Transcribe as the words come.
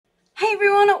Hey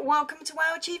everyone, welcome to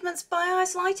our Achievements by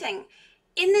Ice Lighting.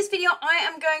 In this video I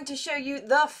am going to show you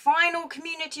the final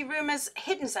Community Rumours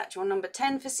Hidden Satchel number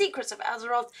 10 for Secrets of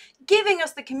Azeroth, giving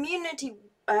us the Community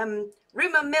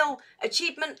Rumour Mill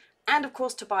achievement and of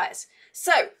course Tobias.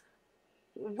 So,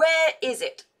 where is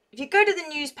it? If you go to the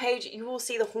news page you will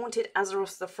see the Haunted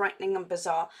Azeroth, the Frightening and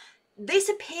Bizarre. This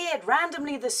appeared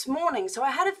randomly this morning, so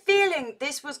I had a feeling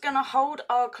this was going to hold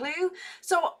our clue.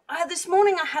 So this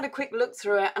morning I had a quick look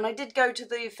through it, and I did go to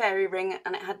the fairy ring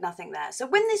and it had nothing there. So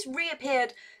when this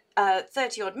reappeared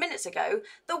 30 odd minutes ago,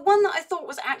 the one that I thought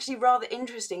was actually rather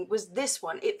interesting was this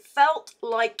one. It felt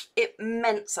like it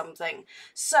meant something.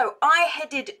 So I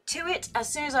headed to it.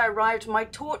 As soon as I arrived, my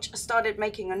torch started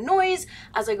making a noise.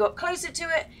 As I got closer to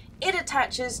it, it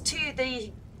attaches to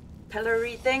the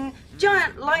pillory thing,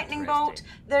 giant lightning bolt.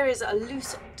 There is a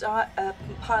loose pile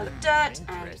of dirt,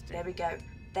 and there we go.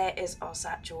 There is our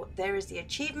satchel. There is the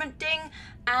achievement ding,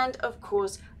 and of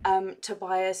course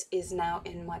Tobias is now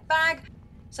in my bag.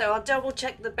 So I'll double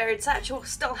check the buried satchel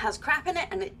still has crap in it,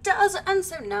 and it does, and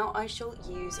so now I shall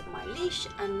use my leash,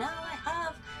 and now I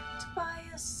have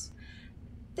Tobias.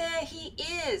 There he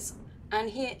is. And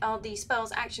here are the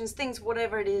spells, actions, things,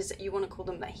 whatever it is you want to call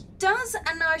them that he does.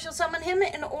 And now I shall summon him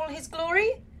in all his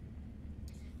glory,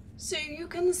 so you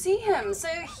can see him. So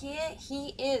here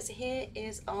he is. Here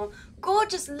is our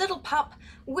gorgeous little pup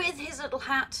with his little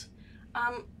hat.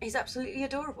 He's absolutely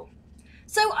adorable.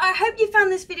 So I hope you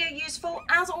found this video useful.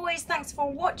 As always, thanks for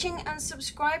watching and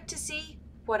subscribe to see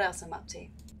what else I'm up to.